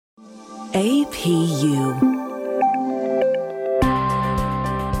APU.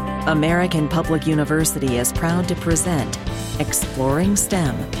 American Public University is proud to present Exploring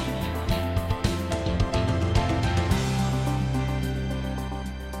STEM.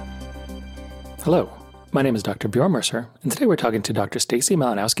 Hello, my name is Dr. Bjorn Mercer, and today we're talking to Dr. Stacy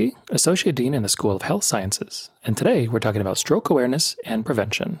Malinowski, Associate Dean in the School of Health Sciences. And today we're talking about stroke awareness and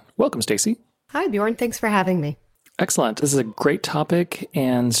prevention. Welcome, Stacy. Hi, Bjorn. Thanks for having me. Excellent. This is a great topic,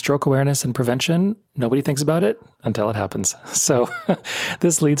 and stroke awareness and prevention, nobody thinks about it until it happens. So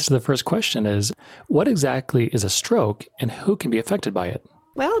this leads to the first question is, what exactly is a stroke and who can be affected by it?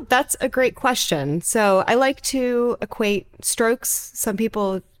 Well, that's a great question. So I like to equate strokes. Some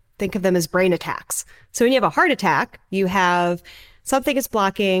people think of them as brain attacks. So when you have a heart attack, you have something is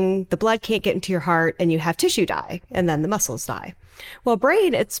blocking, the blood can't get into your heart, and you have tissue die, and then the muscles die. Well,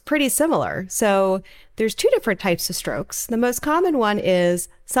 brain, it's pretty similar. So there's two different types of strokes. The most common one is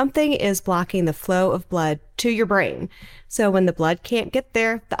something is blocking the flow of blood to your brain. So when the blood can't get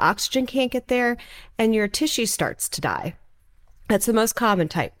there, the oxygen can't get there, and your tissue starts to die. That's the most common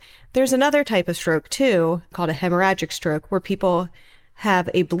type. There's another type of stroke too, called a hemorrhagic stroke, where people have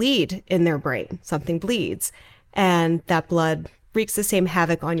a bleed in their brain. Something bleeds, and that blood wreaks the same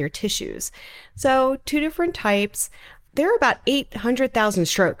havoc on your tissues. So two different types. There are about 800,000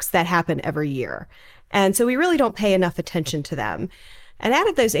 strokes that happen every year. And so we really don't pay enough attention to them. And out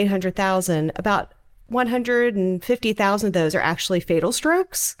of those 800,000, about 150,000 of those are actually fatal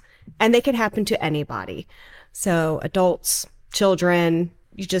strokes, and they can happen to anybody. So adults, children,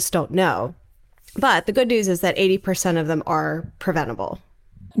 you just don't know. But the good news is that 80% of them are preventable.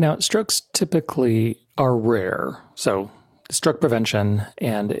 Now, strokes typically are rare. So stroke prevention,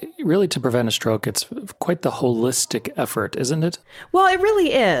 and really to prevent a stroke, it's quite the holistic effort, isn't it? Well, it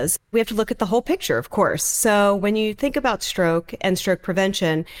really is. We have to look at the whole picture, of course. So when you think about stroke and stroke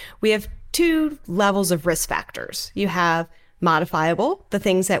prevention, we have two levels of risk factors. You have modifiable, the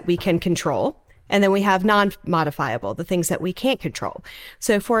things that we can control, and then we have non-modifiable, the things that we can't control.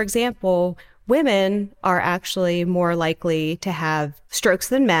 So for example, women are actually more likely to have strokes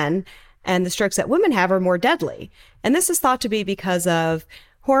than men, and the strokes that women have are more deadly. And this is thought to be because of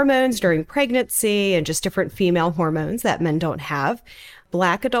hormones during pregnancy and just different female hormones that men don't have.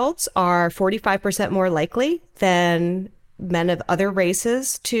 Black adults are 45% more likely than men of other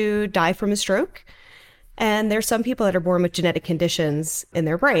races to die from a stroke. And there's some people that are born with genetic conditions in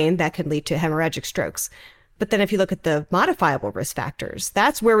their brain that can lead to hemorrhagic strokes. But then if you look at the modifiable risk factors,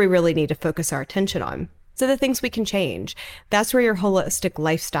 that's where we really need to focus our attention on. So the things we can change, that's where your holistic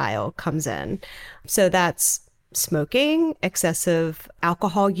lifestyle comes in. So that's smoking, excessive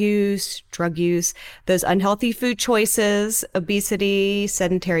alcohol use, drug use, those unhealthy food choices, obesity,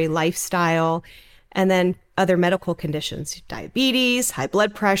 sedentary lifestyle, and then other medical conditions, diabetes, high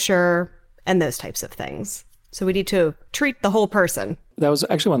blood pressure, and those types of things. So we need to treat the whole person. That was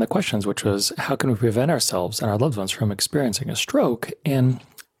actually one of the questions, which was, how can we prevent ourselves and our loved ones from experiencing a stroke? And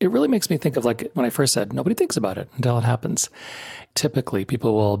it really makes me think of, like, when I first said, nobody thinks about it until it happens. Typically,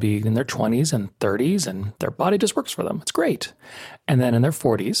 people will be in their 20s and 30s, and their body just works for them. It's great. And then in their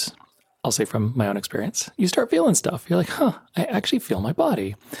 40s, I'll say from my own experience, you start feeling stuff. You're like, I actually feel my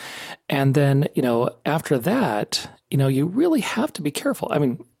body. And then, after that, you really have to be careful. I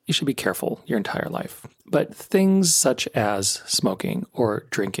mean, you should be careful your entire life. But things such as smoking or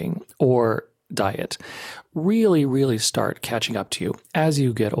drinking or diet really, really start catching up to you as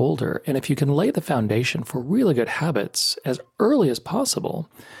you get older. And if you can lay the foundation for really good habits as early as possible,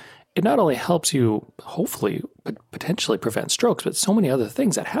 it not only helps you hopefully potentially prevent strokes, but so many other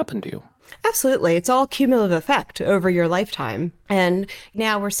things that happen to you. Absolutely. It's all cumulative effect over your lifetime. And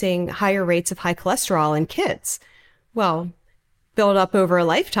now we're seeing higher rates of high cholesterol in kids. Well, build up over a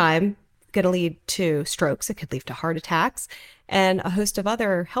lifetime, going to lead to strokes. It could lead to heart attacks and a host of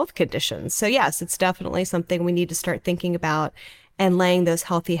other health conditions. So yes, it's definitely something we need to start thinking about and laying those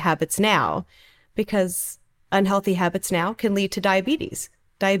healthy habits now, because unhealthy habits now can lead to diabetes.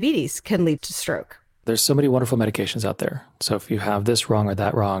 Diabetes can lead to stroke. There's so many wonderful medications out there. So if you have this wrong or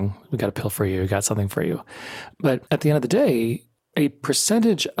that wrong, we got a pill for you, we got something for you. But at the end of the day, a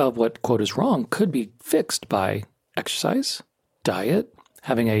percentage of what, quote, is wrong could be fixed by exercise, diet,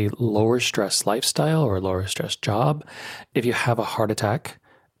 having a lower stress lifestyle or a lower stress job. If you have a heart attack,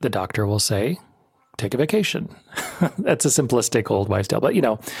 the doctor will say, take a vacation. That's a simplistic old wives' tale. But,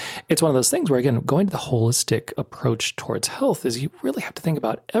 it's one of those things where, again, going to the holistic approach towards health is you really have to think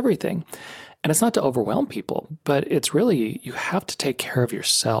about everything. And it's not to overwhelm people, but it's really, you have to take care of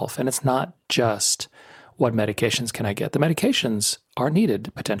yourself. And it's not just what medications can I get. The medications are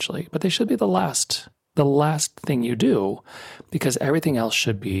needed potentially, but they should be the last the last thing you do because everything else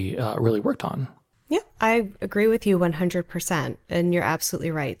should be really worked on. Yeah, I agree with you 100%. And you're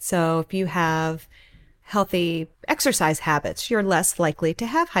absolutely right. So if you have healthy exercise habits, you're less likely to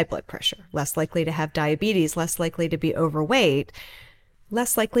have high blood pressure, less likely to have diabetes, less likely to be overweight,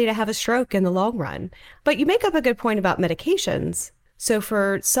 less likely to have a stroke in the long run. But you make up a good point about medications. So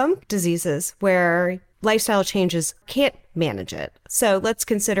for some diseases where lifestyle changes can't manage it, so let's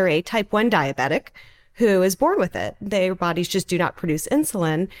consider a type 1 diabetic who is born with it. Their bodies just do not produce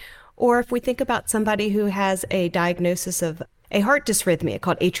insulin. Or if we think about somebody who has a diagnosis of a heart dysrhythmia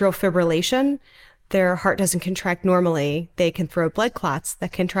called atrial fibrillation, their heart doesn't contract normally, they can throw blood clots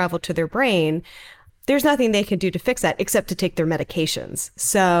that can travel to their brain. There's nothing they can do to fix that except to take their medications.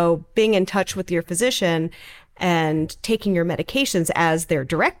 So being in touch with your physician and taking your medications as they're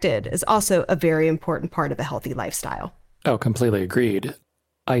directed is also a very important part of a healthy lifestyle. Oh, completely agreed.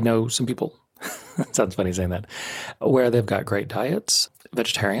 I know some people, it sounds funny saying that, where they've got great diets,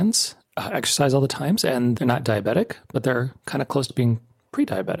 vegetarians, exercise all the times, and they're not diabetic, but they're kind of close to being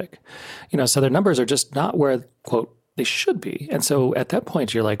pre-diabetic. So their numbers are just not where, quote, they should be. And so at that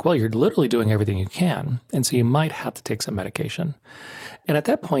point, you're like, well, you're literally doing everything you can. And so you might have to take some medication. And at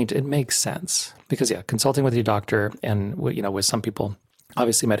that point, it makes sense because, consulting with your doctor and, with some people,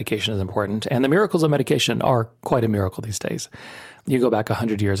 obviously medication is important. And the miracles of medication are quite a miracle these days. You go back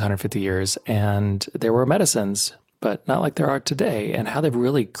 100 years, 150 years, and there were medicines, but not like there are today. And how they've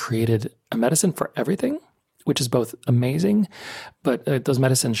really created a medicine for everything, which is both amazing, but those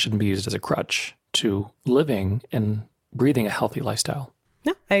medicines shouldn't be used as a crutch to living and breathing a healthy lifestyle.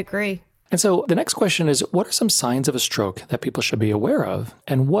 No, I agree. And so the next question is, what are some signs of a stroke that people should be aware of?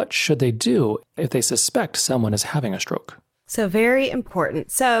 And what should they do if they suspect someone is having a stroke? So very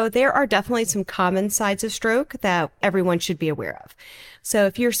important. So there are definitely some common signs of stroke that everyone should be aware of. So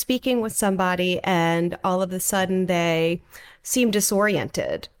if you're speaking with somebody and all of a sudden they seem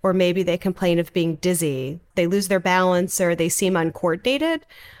disoriented, or maybe they complain of being dizzy, they lose their balance, or they seem uncoordinated,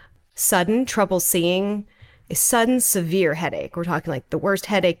 sudden trouble seeing, a sudden severe headache, we're talking like the worst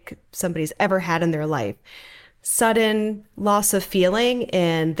headache somebody's ever had in their life, sudden loss of feeling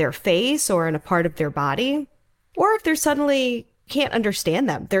in their face or in a part of their body, or if they're suddenly can't understand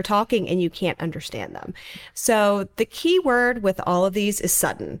them, they're talking and you can't understand them. So the key word with all of these is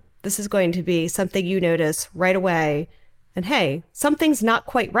sudden. This is going to be something you notice right away. And hey, something's not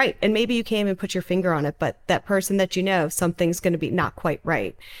quite right. And maybe you can't even put your finger on it, but that person that you know, something's going to be not quite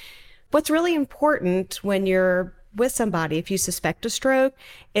right. What's really important when you're with somebody, if you suspect a stroke,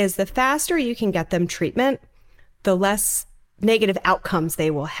 is the faster you can get them treatment, the less negative outcomes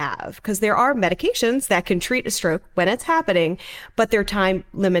they will have. Because there are medications that can treat a stroke when it's happening, but they're time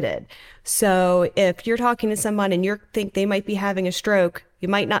limited. So if you're talking to someone and you think they might be having a stroke, you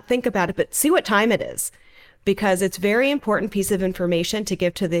might not think about it, but see what time it is. Because it's a very important piece of information to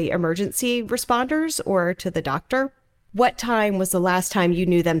give to the emergency responders or to the doctor. What time was the last time you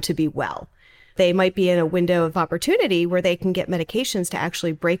knew them to be well? They might be in a window of opportunity where they can get medications to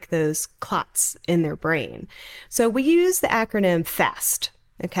actually break those clots in their brain. So we use the acronym FAST,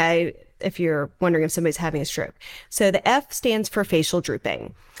 okay, if you're wondering if somebody's having a stroke. So the F stands for facial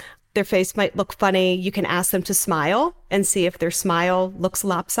drooping. Their face might look funny. You can ask them to smile and see if their smile looks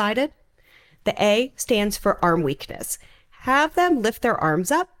lopsided. The A stands for arm weakness. Have them lift their arms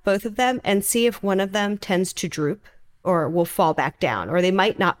up, both of them, and see if one of them tends to droop or will fall back down, or they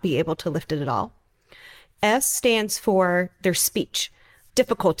might not be able to lift it at all. S stands for their speech,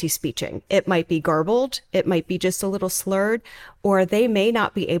 difficulty speaking. It might be garbled, it might be just a little slurred, or they may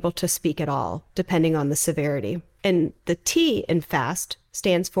not be able to speak at all, depending on the severity. And the T in FAST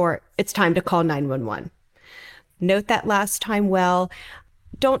stands for it's time to call 911. Note that last time well.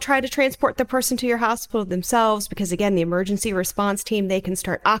 Don't try to transport the person to your hospital themselves because, again, the emergency response team, they can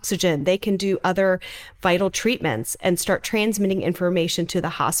start oxygen, they can do other vital treatments and start transmitting information to the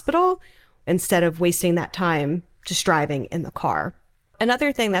hospital instead of wasting that time just driving in the car.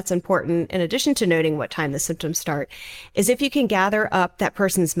 Another thing that's important, in addition to noting what time the symptoms start, is if you can gather up that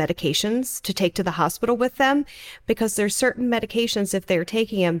person's medications to take to the hospital with them, because there's certain medications, if they're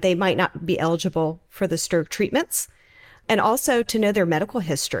taking them, they might not be eligible for the stroke treatments. And also to know their medical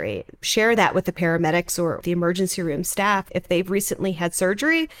history. Share that with the paramedics or the emergency room staff. If they've recently had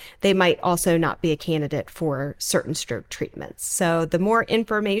surgery, they might also not be a candidate for certain stroke treatments. So the more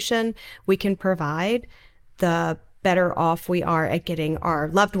information we can provide, the better off we are at getting our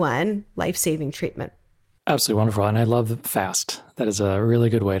loved one life-saving treatment. Absolutely wonderful. And I love FAST. That is a really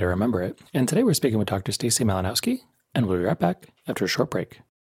good way to remember it. And today we're speaking with Dr. Stacey Malinowski, and we'll be right back after a short break.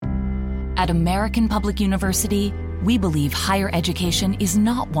 At American Public University, we believe higher education is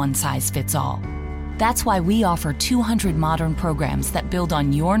not one size fits all. That's why we offer 200 modern programs that build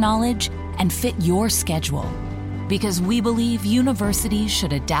on your knowledge and fit your schedule. Because we believe universities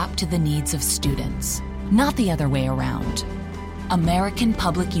should adapt to the needs of students, not the other way around. American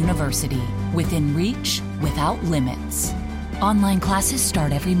Public University, within reach, without limits. Online classes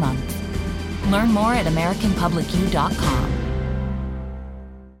start every month. Learn more at americanpublicu.com.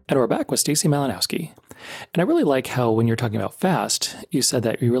 And we're back with Stacey Malinowski. And I really like how when you're talking about FAST, you said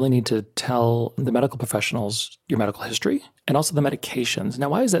that you really need to tell the medical professionals your medical history and also the medications. Now,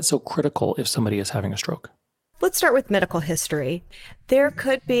 why is that so critical if somebody is having a stroke? Let's start with medical history. There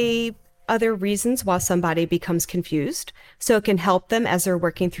could be other reasons why somebody becomes confused. So it can help them as they're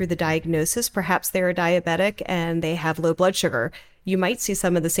working through the diagnosis. Perhaps they're diabetic and they have low blood sugar. You might see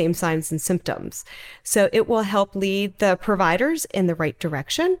some of the same signs and symptoms. So it will help lead the providers in the right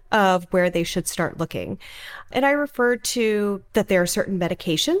direction of where they should start looking. And I referred to that there are certain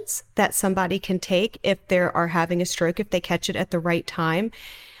medications that somebody can take if they are having a stroke, if they catch it at the right time.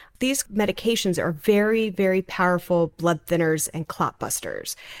 These medications are very, very powerful blood thinners and clot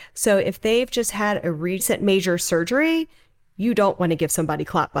busters. So if they've just had a recent major surgery, you don't want to give somebody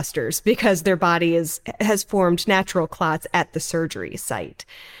clot busters because their body has formed natural clots at the surgery site.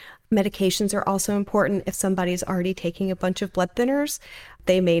 Medications are also important. If somebody's already taking a bunch of blood thinners,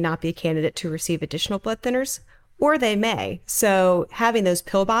 they may not be a candidate to receive additional blood thinners, or they may. So having those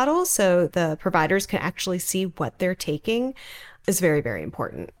pill bottles so the providers can actually see what they're taking is very, very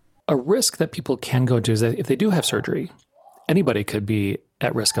important. A risk that people can go to is that if they do have surgery, anybody could be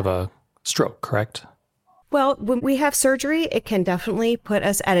at risk of a stroke, correct? Well, when we have surgery, it can definitely put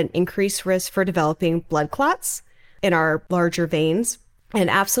us at an increased risk for developing blood clots in our larger veins. And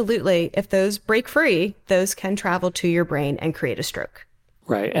absolutely, if those break free, those can travel to your brain and create a stroke.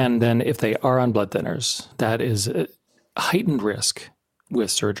 Right. And then if they are on blood thinners, that is a heightened risk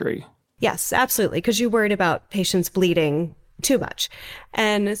with surgery. Yes, absolutely, because you're worried about patients bleeding too much.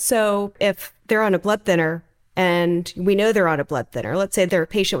 And so if they're on a blood thinner, and we know they're on a blood thinner. Let's say they're a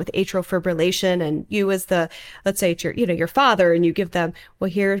patient with atrial fibrillation and you as let's say it's your father, and you give them, well,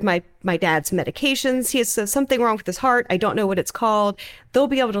 here's my dad's medications. He has something wrong with his heart. I don't know what it's called. They'll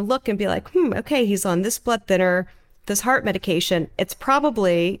be able to look and be like, okay, he's on this blood thinner, this heart medication. It's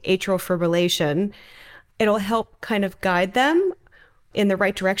probably atrial fibrillation. It'll help kind of guide them in the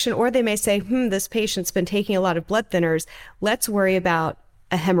right direction. Or they may say, this patient's been taking a lot of blood thinners. Let's worry about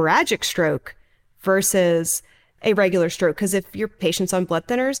a hemorrhagic stroke versus a regular stroke. Because if your patient's on blood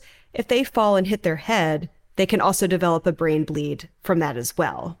thinners, if they fall and hit their head, they can also develop a brain bleed from that as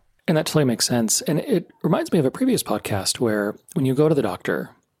well. And that totally makes sense. And it reminds me of a previous podcast where when you go to the doctor,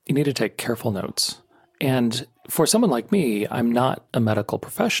 you need to take careful notes. And for someone like me, I'm not a medical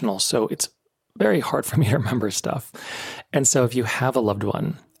professional, so it's very hard for me to remember stuff. And so if you have a loved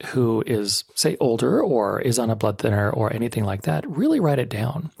one who is, say, older or is on a blood thinner or anything like that, really write it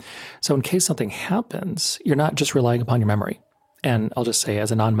down. So in case something happens, you're not just relying upon your memory. And I'll just say,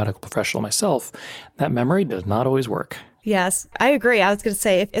 as a non-medical professional myself, that memory does not always work. Yes, I agree. I was going to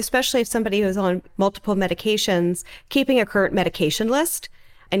say, especially if somebody who's on multiple medications, keeping a current medication list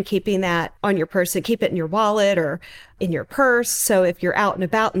and keeping that on your person, keep it in your wallet or in your purse. So if you're out and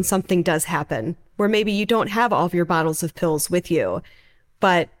about and something does happen, where maybe you don't have all of your bottles of pills with you,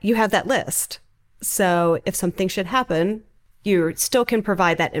 but you have that list. So if something should happen, you still can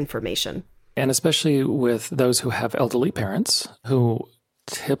provide that information. And especially with those who have elderly parents who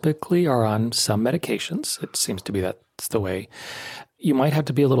typically are on some medications, it seems to be that's the way, you might have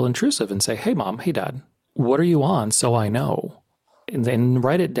to be a little intrusive and say, hey, mom, hey, dad, what are you on so I know? And then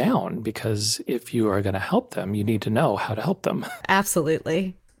write it down, because if you are going to help them, you need to know how to help them.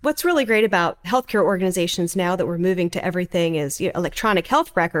 Absolutely. What's really great about healthcare organizations now that we're moving to everything is electronic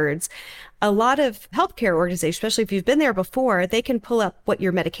health records. A lot of healthcare organizations, especially if you've been there before, they can pull up what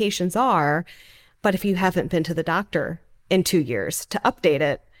your medications are. But if you haven't been to the doctor in 2 years to update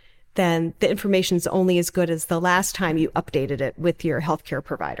it, then the information is only as good as the last time you updated it with your healthcare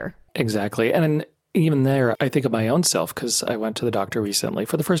provider. Exactly. And even there, I think of my own self, because I went to the doctor recently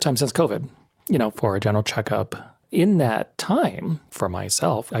for the first time since COVID, for a general checkup. In that time, for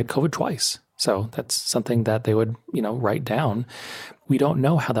myself, I had COVID twice. So that's something that they would, write down. We don't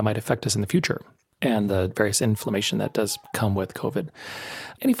know how that might affect us in the future and the various inflammation that does come with COVID.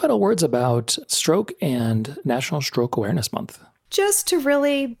 Any final words about stroke and National Stroke Awareness Month? Just to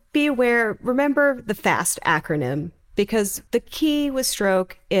really be aware, remember the FAST acronym, because the key with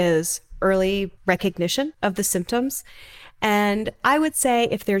stroke is early recognition of the symptoms. And I would say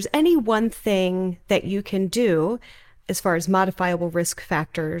if there's any one thing that you can do as far as modifiable risk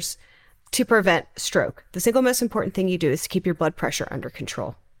factors to prevent stroke, the single most important thing you do is to keep your blood pressure under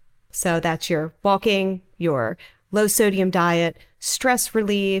control. So that's your walking, your low sodium diet, stress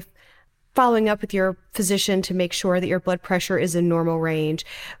relief, following up with your physician to make sure that your blood pressure is in normal range.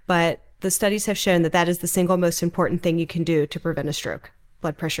 But the studies have shown that that is the single most important thing you can do to prevent a stroke,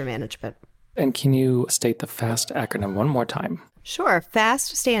 blood pressure management. And can you state the FAST acronym one more time? Sure.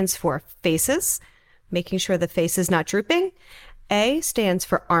 FAST stands for faces, making sure the face is not drooping. A stands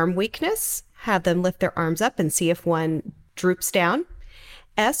for arm weakness. Have them lift their arms up and see if one droops down.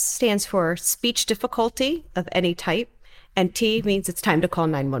 S stands for speech difficulty of any type. And T means it's time to call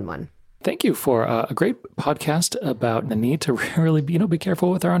 911. Thank you for a great podcast about the need to really be careful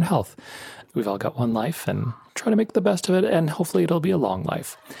with our own health. We've all got one life and try to make the best of it, and hopefully it'll be a long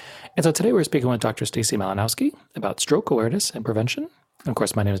life. And so today we're speaking with Dr. Stacey Malinowski about stroke awareness and prevention. And of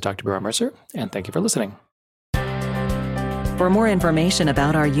course, my name is Dr. Barrow Mercer, and thank you for listening. For more information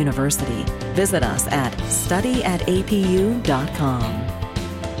about our university, visit us at studyatapu.com.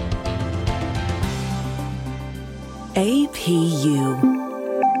 APU,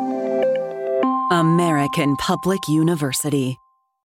 American Public University.